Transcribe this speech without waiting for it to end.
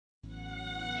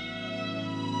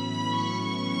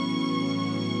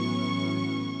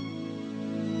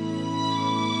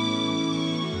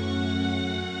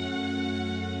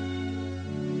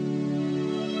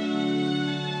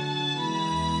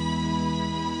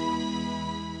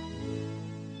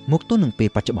មកទល់នឹងពេល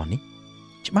បច្ចុប្បន្ននេះ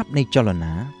ច្បាប់នៃចល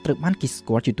នាត្រូវបានគេស្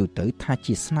គាល់ជាទូទៅថា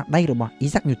ជាស្នាដៃរបស់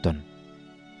Isaac Newton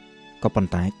ក៏ប៉ុន្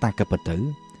តែតាមការពិតទៅ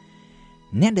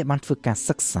អ្នកដែលបានធ្វើការ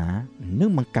សិក្សានិង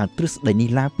បង្កើតទ្រឹស្ដីនេះ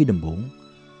ឡើងពីដំបូង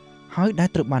ហើយដែល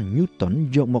ត្រូវបាន Newton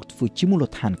យកមកធ្វើជាមូល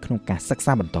ដ្ឋានក្នុងការសិក្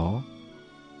សាបន្ត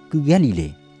គឺ Galilei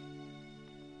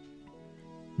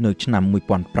នៅឆ្នាំ1633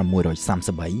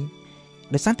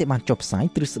ដោយសារតែបានចុះផ្សាយ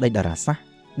ទ្រឹស្ដីតារាសាស្ត្រ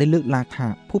ដែលលើកឡើងថា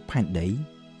ភពផែនដី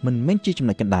មិនមែនជាចំ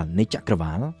ណុចកណ្ដាលនៃចក្រ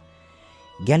វាឡ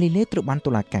Galilei ត្រូវបានតុ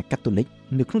លាការកាតូលិក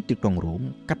នៅក្នុងទីក្រុងរ៉ូម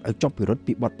កាត់ឲ្យជាប់ពិរុទ្ធ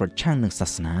ពីបទប្រឆាំងនឹងសា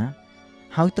សនា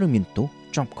ហើយត្រូវមានទោស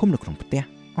ជាប់ឃុំនៅក្នុងផ្ទះ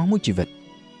អស់មួយជីវិត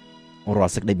រា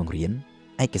ល់សេចក្តីបង្រៀន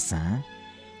ឯកសារ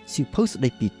សៀវភៅស្តី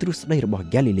ពីទ្រឹស្ដីរបស់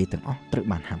Galilei ទាំងអស់ត្រូវ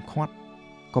បានហាមឃាត់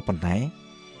ក៏ប៉ុន្តែ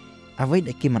អ្វី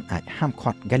ដែលគេមិនអាចហាម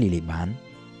ឃាត់ Galilei បាន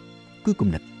គឺគំ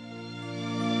និត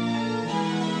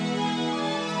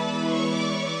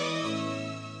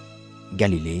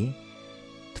Galilei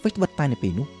ធ្វើត្បិតតែនៅពេ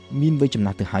លនោះមានវ័យចំ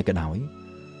ណាស់ទៅហើយក៏ដោយ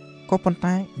ក៏ប៉ុន្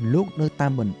តែលោកនៅតែ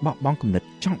មិនបោះបង់គំនិត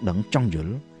ចង់ដឹងចង់យ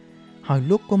ល់ហើយ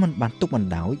លោកក៏មិនបានទុកបណ្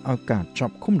ដោយឲ្យការជា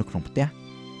ប់ឃុំនៅក្នុងផ្ទះ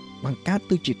បង្កើត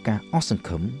ទៅជាការអស់សង្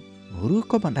ឃឹមឬ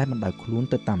ក៏បណ្ដៅខ្លួន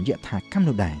ទៅតាមយថាកម្ម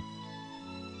នោះដែរ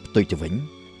ផ្ទុយទៅវិញ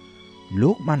លោ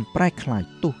កបានប្រែក្លាយ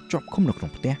ទោសជាប់ឃុំនៅក្នុ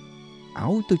ងផ្ទះ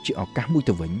ឲ្យទៅជាឱកាសមួយ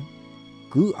ទៅវិញ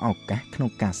គឺឱកាសក្នុង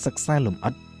ការសិក្សាលម្អិ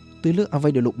តទៅលើអ្វី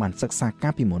ដែលលោកបានសិក្សាកា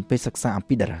លពីមុនពេលសិក្សាអំ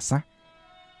ពីតារាសាស្ត្រ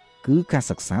គឺការ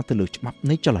សិក្សាទៅលើច្បាប់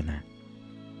នៃចលនា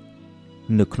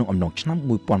នៅក្នុងអំឡុងឆ្នាំ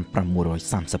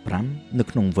1535នៅ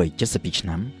ក្នុងវ័យ72ឆ្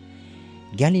នាំ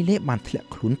Galilei បានធ្លាក់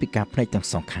ខ្លួនពីការភ្នែកទាំង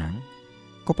សងខាង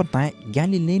ក៏ប៉ុន្តែ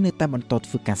Galilei នៅតែបន្ត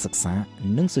ធ្វើការសិក្សា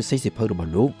និងសរសេរសៀវភៅរប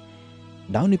ស់លោក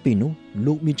ដោយនៅពេលនោះ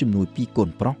លោកមានជំនួយពីកូន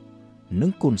ប្រុសនិ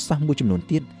ងកូនសិស្សមួយចំនួន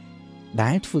ទៀត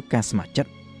ដែលធ្វើការស្ម័គ្រចិត្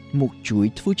តមកជួយ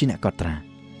ធ្វើជាអ្នកកត់ត្រា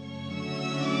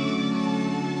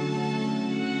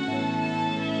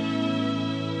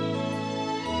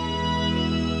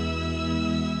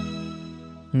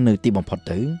នៅទីបំផុត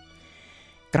ទៅ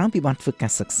ក្រោយពីបានធ្វើកា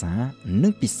រសិក្សានិ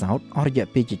ងពិសោធន៍អស់រយៈ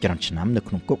ពេលជាច្រើនឆ្នាំនៅ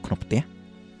ក្នុងគុកក្នុងផ្ទះ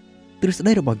ទ្រឹស្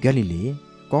ដីរបស់ Galilei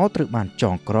ក៏ត្រូវបានច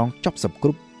ងក្រងចប់សពគ្រ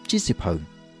ប់ជាសៀវភៅ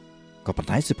ក៏ប៉ុន្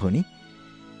តែសៀវភៅនេះ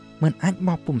មិនអាច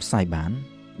បោះពុម្ពផ្សាយបាន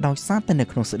ដោយសារតែនៅ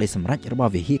ក្នុងសេចក្តីសម្រេចរប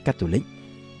ស់វិហារកាតូលិក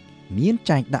មាន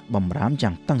ចែងដាក់បម្រាម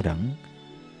យ៉ាងតឹងរ៉ឹង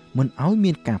មិនឲ្យ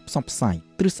មានការផ្សព្វផ្សាយ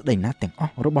ទ្រឹស្ដីណាទាំងអ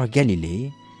ស់របស់ Galilei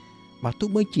បើទោះ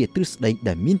បីជាទ្រឹស្ដី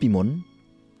ដែលមានពីមុន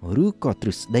ឬក៏ទ្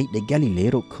រឹស្ដីដែល Galilei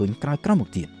រកឃើញក្រោយៗមក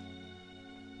ទៀត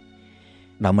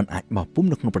ដែលមិនអាចបោះពុម្ព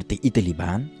នៅក្នុងប្រទេសអ៊ីតាលី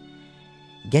បាន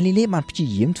Galilei បានព្យា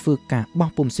យាមធ្វើការបោះ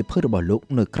ពុម្ពសៀវភៅរបស់លោក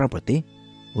នៅក្រៅប្រទេស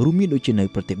រួមមានដូចជានៅ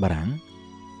ប្រទេសបារាំង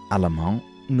អាល្លឺម៉ង់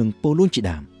និងប៉ូឡូញជា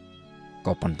ដើម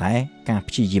ក៏ប៉ុន្តែការ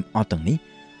ព្យាយាមអស់ទាំងនេះ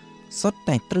សុទ្ធ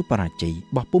តែត្រូវបរាជ័យ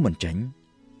បោះពុម្ពមិនចេញ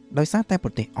ដោយសារតែប្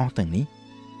រទេសអស់ទាំងនេះ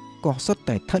ក៏សុទ្ធ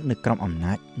តែស្ថិតនៅក្រោមអំ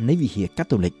ណាចនៃវិហារកា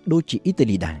តូលិកដូចជាអ៊ីតា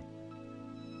លីដែរ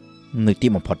នៅទី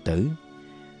បំផុតទៅ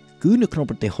គឺនៅក្នុង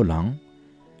ប្រទេសហូឡង់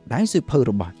ដែលសៀវភៅ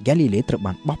របស់ Galilei ត្រូវ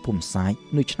បានបោះពុម្ពផ្សាយ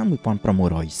នៅឆ្នាំ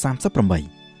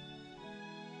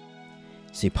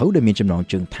1638សៀវភៅដែលមានចំណង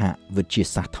ជើងថាវិទ្យា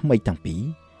សាស្ត្រថ្មីទាំងពីរ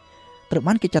ត្រូវ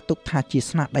បានគេចាត់ទុកថាជា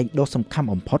ស្នាដៃដ៏សំខាន់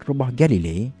បំផុតរបស់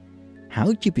Galilei ហើ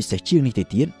យជាពិសេសជាងនេះទៅ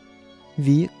ទៀត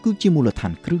វាគឺជាមូលដ្ឋា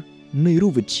នគ្រឹះនៃរូ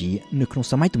បវិទ្យានៅក្នុង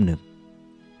សម័យទំនើប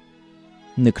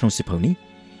នៅក្នុងសៀវភៅនេះ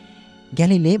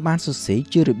Galilei បានសរសេរ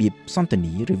ជារបៀបសន្ទ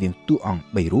នារវាងតួអង្គ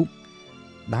3រូប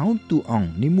ដោយតួអង្គ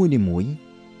នីមួយៗ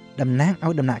តំណាងឲ្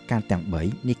យដំណាក់កាលទាំង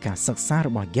3នៃការសិក្សារ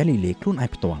បស់ Galilei ខ្លួនឯង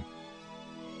ផ្ទាល់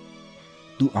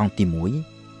តួអង្គទី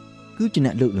1គឺជាអ្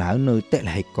នកលើកឡើងនៅតិល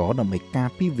ហេករដើម្បីការ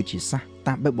ពារវិទ្យាសាស្ត្រ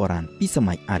តាមបែបបុរាណពីស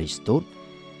ម័យអារីស្តូត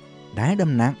ដែល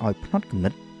តំណាងឲ្យផ្នត់គំនិ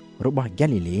តរបស់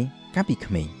Galilei កាលពី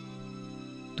ក្មេង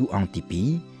តួអង្គទី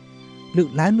2លើក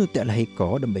ឡើងនៅតិលហេក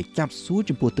រដើម្បីចាប់សួរ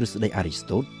ចំពោះទ្រឹស្ដីអារីស្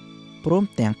តូតព្រម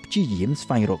ទាំងព្យាយាមស្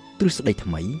វែងរកទ្រឹស្ដីថ្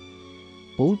មី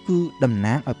ពោលគឺតំ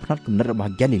ណាងឲ្យផ្នត់គំនិតរប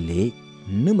ស់ Galilei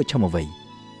នៅមជ្ឈមអ្វី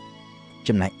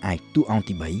ចំណែកឯតួអង្គ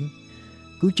ទី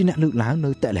3គឺជាអ្នកលើកឡើងនៅ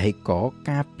តិលហេករ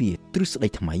ការពារទ្រឹស្ដី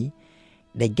ថ្មី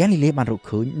ដែល Galilei បានរក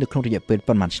ឃើញនៅក្នុងរយៈពេល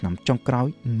ប៉ុន្មានឆ្នាំចុងក្រោយ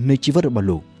នៃជីវិតរបស់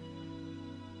លោក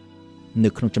នៅ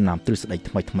ក្នុងចំណោមទ្រឹស្ដី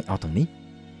ថ្មីអស់ទាំងនេះ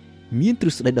មានទ្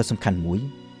រឹស្ដីដ៏សំខាន់មួយ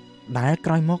ដែល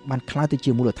ក្រោយមកបានក្លាយទៅ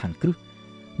ជាមូលដ្ឋានគ្រឹះ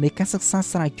នៃការសិក្សា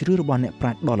ស្រាវជ្រាវរបស់អ្នកប្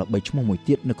រាជ្ញដ៏ល្បីឈ្មោះមួយ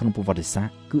ទៀតនៅក្នុងប្រវត្តិសាស្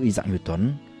ត្រគឺ Isaac Newton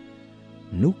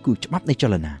នោះគឺច្បាប់នៃច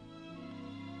លនា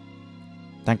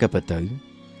តាមការពិតទៅ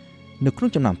នៅក្នុង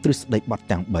ចំណោមទ្រឹស្ដីបទ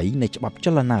ទាំង3នៃច្បាប់ច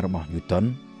លនារបស់ Newton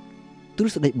ទ្រឹ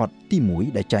ស្ដីបទទី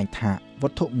1ដែលចែងថាវ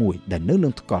ត្ថុមួយដែលនៅនឹ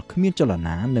ងថ្កល់គ្មានចល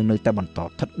នានឹងនៅតែបន្ត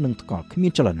ស្ថិតនឹងថ្កល់គ្មា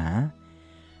នចលនា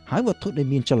ហើយវត្ថុដែល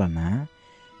មានចលនា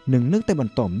នឹងនៅតែប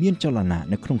ន្តមានចលនា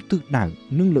នៅក្នុងទិសដៅ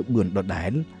និងលើបឿនដដែ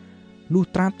លលុះ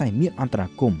ត្រាតែមានអន្តរា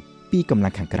គមន៍ពីកម្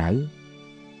លាំងខាងក្រៅ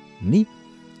នេះ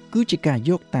គឺជាការ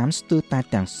យកតាមស្ទើរតែ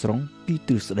ទាំងស្រុងពី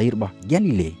ទ្រឹស្ដីរបស់ហ្គា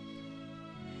លីឡេ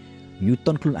ញូ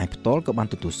តុនខ្លួនឯងផ្ទាល់ក៏បាន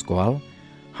ទទួលស្គាល់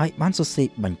ហើយបានសរសេរ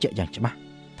បញ្ជាក់យ៉ាងច្បាស់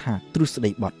ថាទ្រឹស្ដី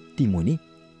បទទី1នេះ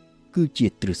គឺជា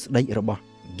ទ្រឹស្ដីរបស់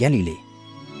ហ្គាលីឡេ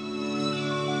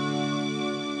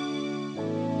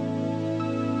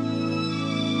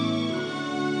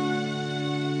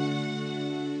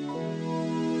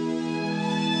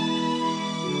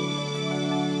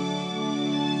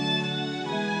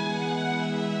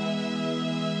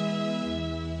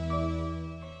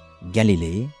ហ្គាលី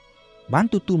ឡេបាន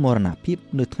ទទួលមរណភាព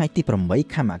នៅថ្ងៃទី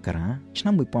8ខែមករាឆ្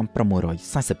នាំ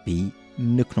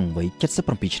1642នៅក្នុងវ័យ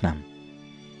77ឆ្នាំ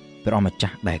ព្រះអង្គម្ចា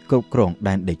ស់ដែលគ្រប់គ្រង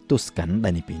ដែនដីទូស្កាន់ដែ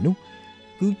លនៅពេលនោះ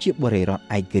គឺជាបរិរដ្ឋ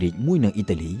ឯករាជ្យមួយនៅអ៊ី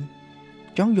តាលី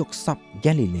ចង់យកសពហ្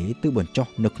គាលីឡេទៅបញ្ចុះ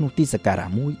នៅក្នុងទីសក្ការៈ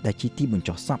មួយដែលជាទីបញ្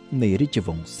ចុះសពនៃរាជវ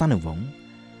ង្សានុវង្ស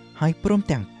ហើយព្រម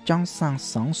ទាំងចង់សាង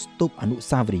សង់ស្ទូបអនុស្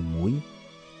សាវរីយ៍មួយ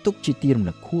ទុកជាទីរំ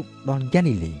លឹកខួបដល់ហ្គា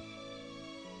លីឡេ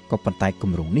ក៏ប៉ុន្តែគ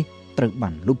ម្រោងនេះត្រូវបា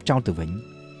នលុបចោលទៅវិញ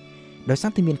ដោយសា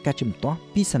រតែមានការជំទាស់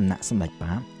ពីសំណាក់សម្ដេច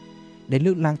ប៉ាបដែល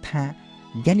លើកឡើងថា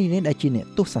ហ្គាលីឡេដែលជាអ្នក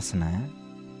ទស្សសាសនា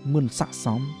មិនស័ក្តិស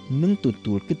មនឹងទ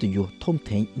ទួលកិត្តិយសធំ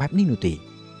ធេងបែបនេះនោះទេ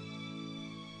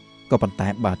ក៏ប៉ុន្តែ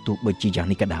បើទោះបីជាយ៉ាង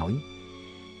នេះក៏ដោយ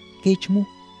គេឈ្មោះ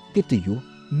កិត្តិយស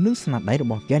និងស្នាដៃរ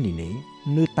បស់ហ្គាលីឡេ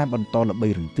នៅតែបន្តល្បី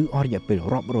រន្ទឺអស់រយៈពេល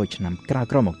រាប់រយឆ្នាំក្រោយ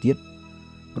ៗមកទៀត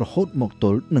រហូតមកទ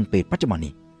ល់នឹងពេលបច្ចុប្បន្ន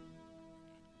នេះ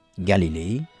ហ្គាលីឡេ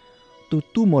ទ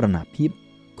ទួលមរណភាព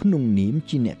ក្នុងនាម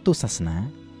ជាអ្នកទស្សសាសនា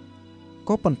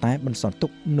ក៏ប៉ុន្តែបន្សល់ទុ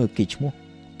កនៅកេរ្តិ៍ឈ្មោះ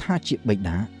ថាជាបិ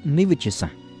តានៃវិទ្យាសា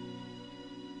ស្ត្រ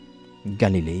ហ្គា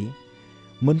លីឡេ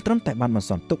មិនត្រឹមតែបានបន្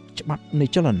សល់ទុកច្បាប់នៃ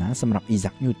ចលនាសម្រាប់អ៊ីសា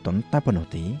ក់ញូតុនតែប៉ុណ្ណោះ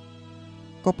ទេ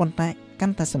ក៏ប៉ុន្តែកា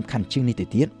ន់តែសំខាន់ជាងនេះទៅ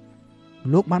ទៀត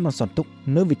លោកបានបន្សល់ទុក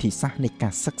នៅវិធីសាស្ត្រនៃកា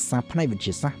រសិក្សាផ្នែកវិទ្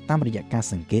យាសាស្ត្រតាមរយៈការ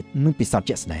សង្កេតនិងពិសោធន៍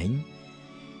ជាក់ស្ដែង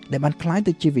ដែលបានក្លាយ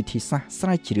ទៅជាវិធីសាស្ត្រស្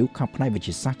រាវជ្រាវខាងផ្នែកវិទ្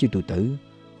យាសាស្ត្រជាទូទៅ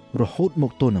រហូតម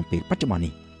កទល់នឹងពេលបច្ចុប្បន្ន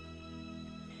នេះ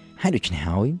ហើយដូច្នេះ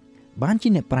ហើយបានជា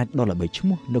អ្នកប្រាជ្ញដ៏ល្បីឈ្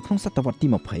មោះនៅក្នុងសតវត្សទី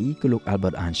20គឺលោក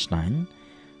Albert Einstein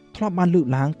ធ្លាប់បានលើក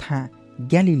ឡើងថា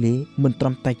Galilei មិនត្រឹ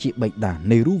មតែជាបិតា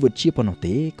នៃរូបវិទ្យាប៉ុណ្ណោះ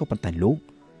ទេក៏ប៉ុន្តែលោក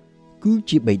គឺ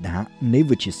ជាបិតានៃ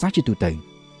វិទ្យាសាស្ត្រជាទូទៅ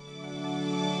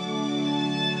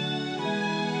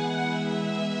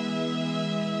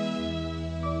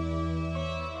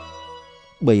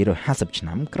350ឆ្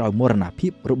នាំក្រោយមរណភា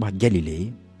ពរបស់ Galilei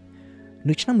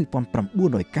នៅឆ្នាំ1992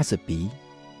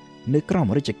នៅក្រោម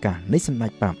រាជការនៃសម្ដេ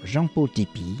ចប៉ាប Jean Paulទី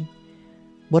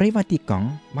2បរិយាទីកង់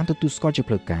បានទទួលស្គាល់ជា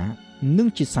ផ្លូវការនិង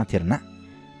ជាសាធារណៈ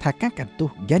ថាការកាត់ទោស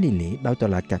Galilei ដោយតុ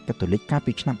លាការកាតូលិកកាល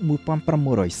ពីឆ្នាំ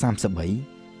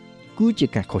1533គឺជា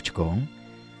ការខុសឆ្គង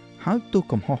ហើយទោស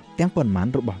កំហុសទាំងប៉ុន្មាន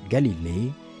របស់ Galilei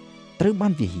ត្រូវបា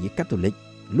នវិហារកាតូលិក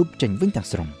លុបចេញវិញទាំង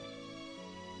ស្រុង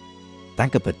តាំង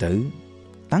ពីទៅ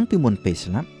តាំងពីមុនពេល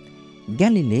ស្លាប់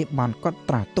Galilei បានកត់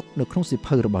ត្រាទុកនៅក្នុងសៀវ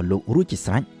ភៅរបស់លោករួចជា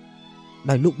ស្រេច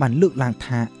ដោយលោកបានលើកឡើង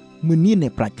ថាមុនអ្ន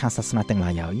កប្រាជ្ញខាងសាសនាទាំងឡា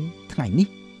យហើយថ្ងៃនេះ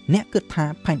អ្នកគិតថា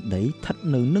ផែនដីស្ថិត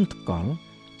នៅនឹងថ្កល់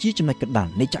ជាចំណុចកណ្ដាល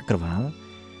នៃចក្រវាឡ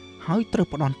ហើយត្រូវ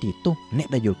ផ្ដន់ទោសអ្នក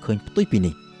ដែលយល់ឃើញផ្ទុយពី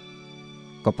នេះ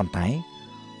ក៏ប៉ុន្តែ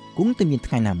គង់តែមាន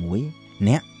ថ្ងៃណាមួយ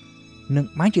អ្នកនឹង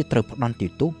បានជាត្រូវផ្ដន់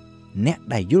ទោសអ្នក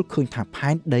ដែលយល់ឃើញថាផែ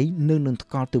នដីនៅនឹងថ្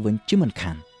កល់ទៅវិញជាមិន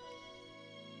ខាន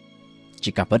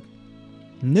ជាការពិត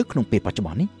នៅក្នុងពេលបច្ចុប្ប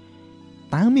ន្ននេះ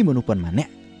តើមានមនុស្សប៉ុន្មានអ្នក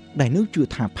ដែលនៅជឿ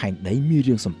ថាផែនដីមាន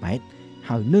រាងសំប៉ែត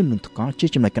ហើយនៅនឹងថ្កល់ជា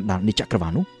ចំណុចកណ្ដាលនៃចក្រវា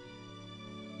ឡនោះ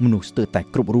មនុស្សស្ទើរតែ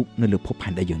គ្រប់រូបនៅលើភពផែ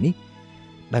នដីយើងនេះ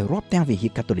ដែលរាប់ទាំងវិហា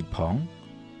រកាតូលិកផង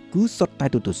គឺសុទ្ធតែ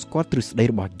ទទួលស្គាល់ទ្រឹស្ដី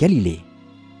របស់ Galilei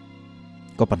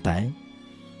ក៏ប៉ុន្តែ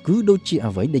គឺដូចជា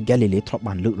អ្វីដែល Galilei ធ្លាប់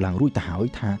បានលើកឡើងរួចទៅហើយ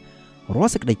ថារា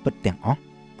ល់សេចក្តីពិតទាំងអស់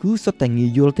គឺសុទ្ធតែងាយ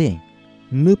យល់ទេ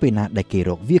នៅពេលណាដែលគេ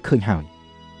រកវាឃើញហើយ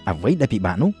អ្វីដែលពិ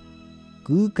បាកនោះ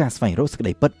គឺការស្វែងរកសេចក្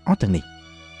តីពិតអស់ទាំងនេះ